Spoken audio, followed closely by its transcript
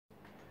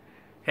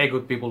Hey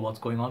good people, what's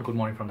going on? Good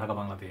morning from Dhaka,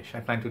 Bangladesh.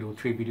 I plan to do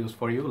 3 videos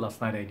for you.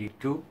 Last night I did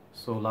 2.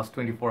 So last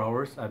 24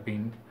 hours I've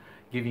been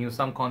giving you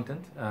some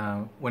content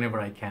whenever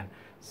I can.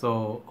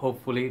 So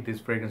hopefully these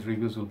fragrance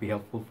reviews will be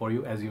helpful for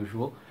you as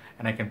usual,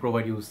 and I can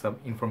provide you some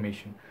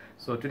information.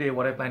 So today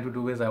what I plan to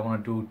do is I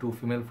want to do 2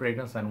 female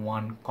fragrance and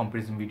 1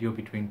 comparison video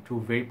between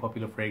 2 very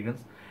popular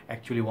fragrance.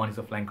 Actually one is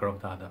a flanker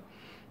of the other.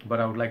 But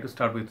I would like to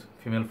start with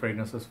female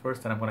fragrances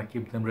first, and I'm going to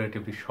keep them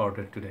relatively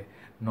shorter today,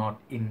 not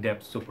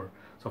in-depth super.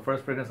 So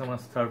first fragrance I'm going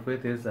to start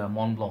with is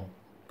Mont Blanc.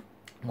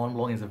 Mont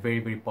Blanc is a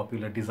very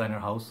popular designer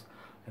house.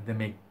 They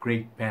make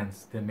great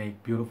pens, they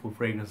make beautiful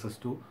fragrances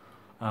too.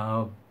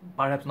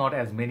 Perhaps not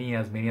as many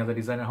other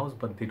designer houses,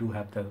 but they do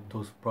have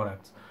those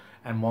products.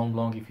 And Mont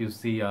Blanc, if you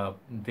see,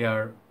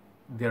 their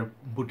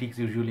boutiques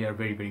usually are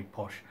very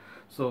posh.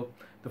 So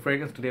the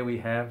fragrance today we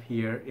have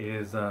here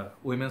is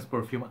women's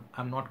perfume.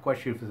 I'm not quite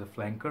sure if it's a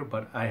flanker,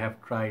 but I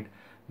have tried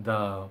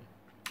the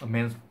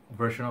men's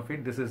version of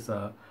it. This is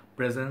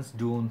Prsence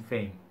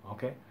Femme.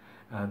 Okay,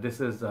 this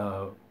is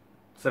a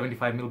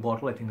 75 ml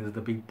bottle. I think this is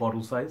the big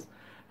bottle size,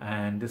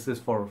 and this is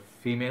for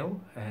female.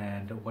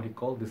 And what do you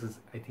call this? Is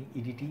I think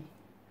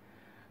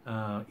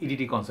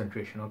EDT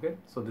concentration. Okay,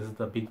 so this is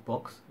the big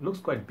box. It looks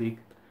quite big.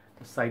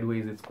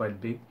 Sideways it's quite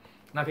big.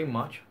 Nothing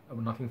much,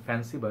 nothing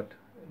fancy, but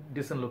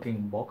decent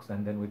looking box,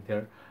 and then with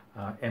their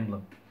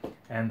emblem.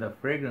 And the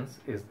fragrance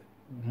is,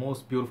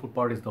 most beautiful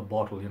part is the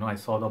bottle. You know, I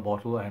saw the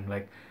bottle, I'm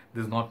like,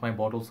 this is not my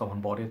bottle,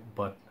 someone bought it,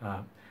 but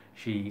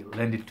she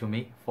lent it to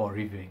me for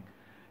reviewing.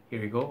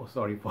 Here you go.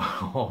 Sorry for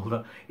all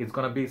the, it's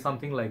gonna be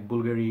something like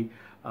Bulgari,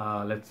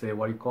 let's say,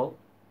 what do you call,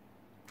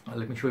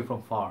 let me show you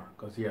from far,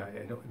 because yeah,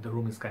 the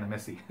room is kind of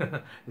messy.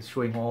 It's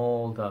showing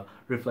all the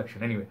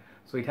reflection. Anyway,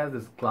 so it has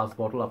this glass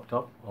bottle up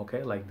top,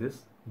 okay, like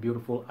this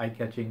beautiful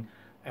eye-catching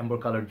amber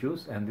colored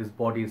juice, and this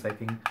body is I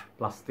think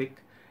plastic,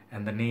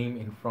 and the name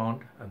in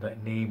front, the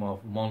name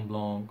of Mont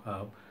Blanc,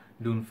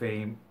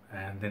 Femme,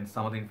 and then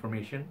some other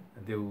information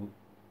they will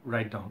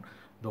write down.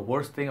 The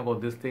worst thing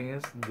about this thing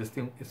is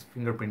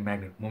fingerprint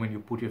magnet. The moment you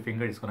put your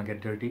finger, it's gonna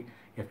get dirty.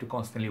 You have to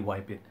constantly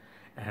wipe it.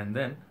 And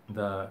then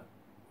the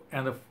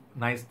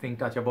nice thing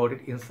touch about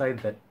it, inside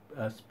that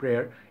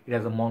sprayer, it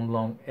has a Mont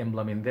Blanc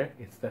emblem in there.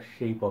 It's the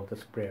shape of the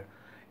sprayer.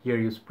 Here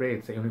you spray,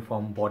 it's a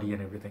uniform body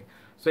and everything.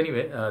 So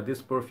anyway,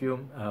 this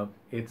perfume,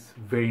 it's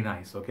very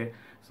nice. Okay,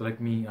 so let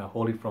me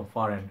hold it from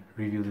far and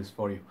review this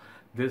for you.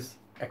 This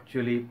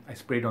actually, I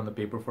sprayed on the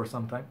paper for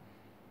some time.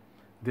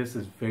 This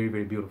is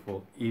very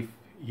beautiful. If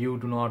you're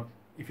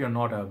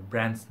not a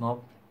brand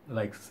snob,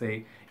 like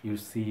say you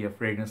see a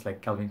fragrance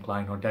like Calvin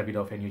Klein or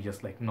Davidoff and you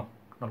just like, no,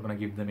 not gonna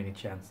give them any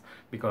chance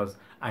because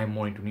I'm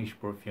more into niche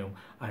perfume,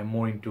 I'm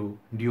more into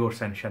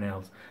Dior's and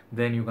Chanel's,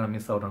 then you're gonna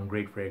miss out on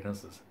great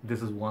fragrances.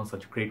 This is one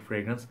such great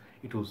fragrance.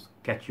 It will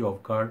catch you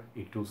off guard,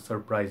 it will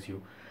surprise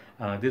you.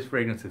 This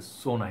fragrance is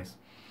so nice,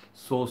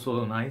 so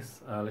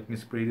nice. Let me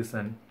spray this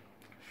and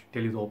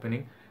tell you the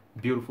opening.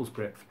 Beautiful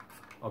spray.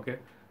 Okay,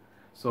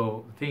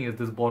 so the thing is,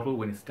 this bottle,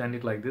 when you stand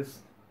it like this,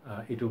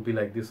 it will be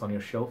like this on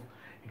your shelf.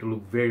 It will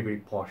look very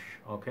posh.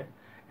 Okay,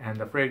 and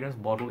the fragrance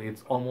bottle,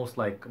 it's almost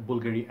like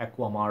Bulgari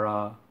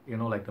Aquamara, you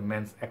know, like the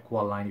men's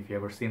aqua line, if you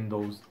ever seen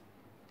those.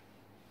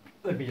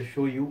 Let me just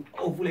show you.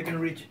 Hopefully I can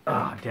reach.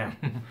 Ah, damn.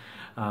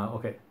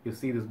 Okay, you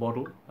see this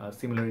bottle,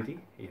 similarity.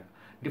 Yeah,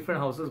 different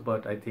houses,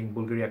 but I think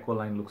Bulgari aqua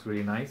line looks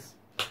really nice.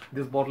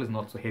 This bottle is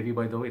not so heavy,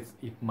 by the way.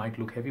 It might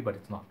look heavy, but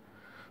it's not.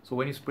 So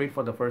when you spray it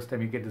for the first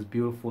time, you get this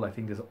beautiful, I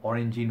think there's an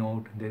orangey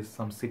note, there's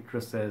some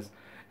citruses,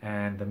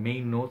 and the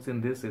main notes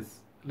in this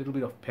is a little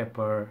bit of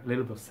pepper, a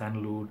little bit of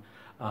sandalwood.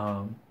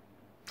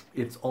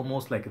 It's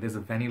almost like there's a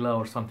vanilla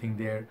or something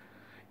there.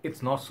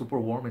 It's not super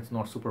warm, it's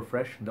not super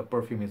fresh. The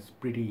perfume is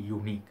pretty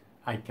unique.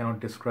 I cannot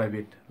describe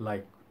it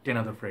like 10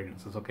 other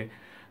fragrances, okay?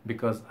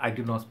 Because I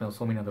did not smell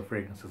so many other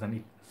fragrances, and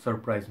it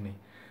surprised me.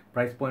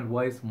 Price point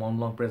wise, Mont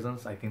Blanc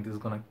Presence, I think this is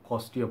gonna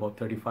cost you about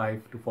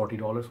 $35 to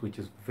 $40, which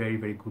is very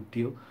good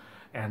deal.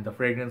 And the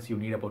fragrance, you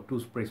need about 2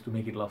 sprays to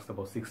make it last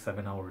about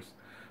 6-7 hours.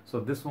 So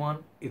this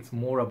one, it's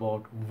more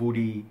about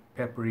woody,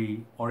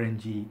 peppery,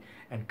 orangey,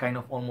 and kind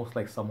of almost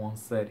like someone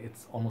said,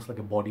 it's almost like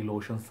a body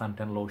lotion,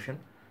 suntan lotion.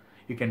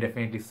 You can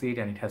definitely see it,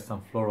 and it has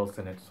some florals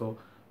in it. So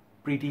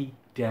pretty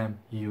damn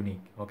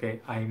unique.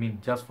 Okay, I mean,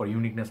 just for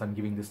uniqueness, I'm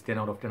giving this 10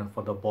 out of 10. And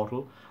for the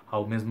bottle,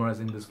 how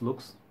mesmerizing this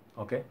looks,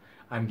 okay,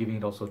 I'm giving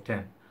it also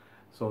 10.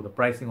 So the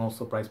pricing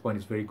also, price point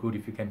is very good.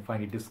 If you can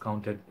find it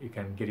discounted, you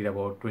can get it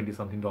about $20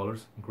 something,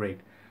 great.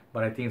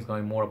 But I think it's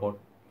going more about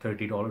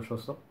 $30 or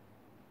so.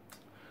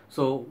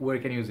 So where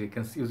can you use it? You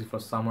can use it for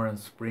summer and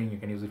spring. You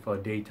can use it for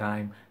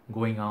daytime,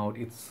 going out.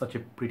 It's such a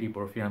pretty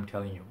perfume, I'm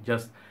telling you.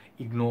 Just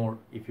ignore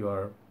if you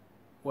are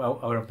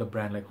well out of the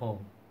brand, like, oh,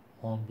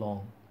 Mont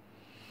Blanc,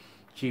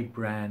 cheap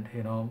brand,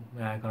 you know,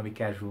 gonna be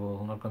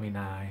casual, not gonna be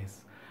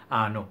nice.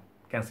 No,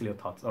 cancel your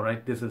thoughts. All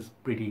right, this is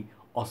pretty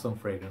awesome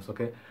fragrance.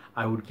 Okay,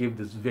 I would give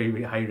this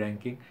very high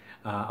ranking.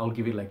 I'll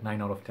give it like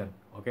 9 out of 10.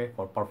 Okay,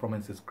 for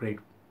performance is great,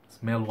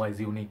 smell wise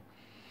unique,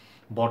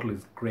 bottle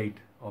is great.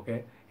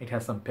 Okay, it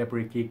has some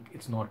peppery kick.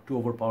 It's not too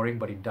overpowering,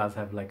 but it does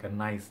have like a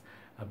nice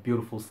a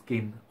beautiful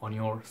skin on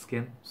your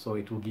skin, so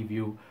it will give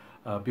you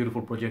a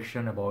beautiful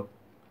projection about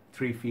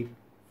 3 feet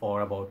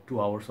for about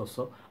 2 hours or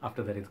so.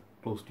 After that, it's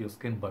close to your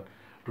skin, but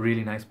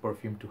really nice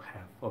perfume to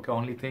have. Okay,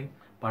 only thing,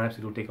 perhaps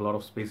it will take a lot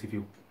of space if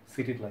you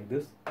sit it like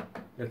this.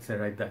 Let's say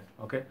right that.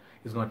 Okay,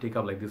 it's gonna take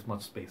up like this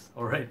much space.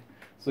 All right,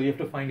 so you have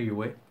to find your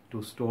way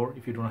to store.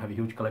 If you don't have a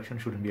huge collection,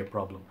 shouldn't be a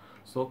problem.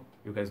 So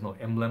you guys know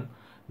Emblem,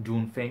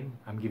 Dune, Femme.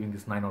 I'm giving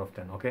this 9 out of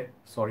 10. Okay,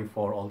 sorry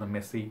for all the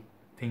messy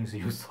things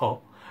you saw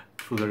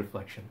through the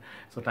reflection.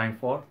 So time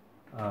for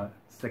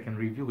second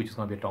review, which is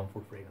gonna be a Tom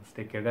Ford fragrance.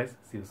 Take care, guys.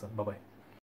 See you soon. Bye bye.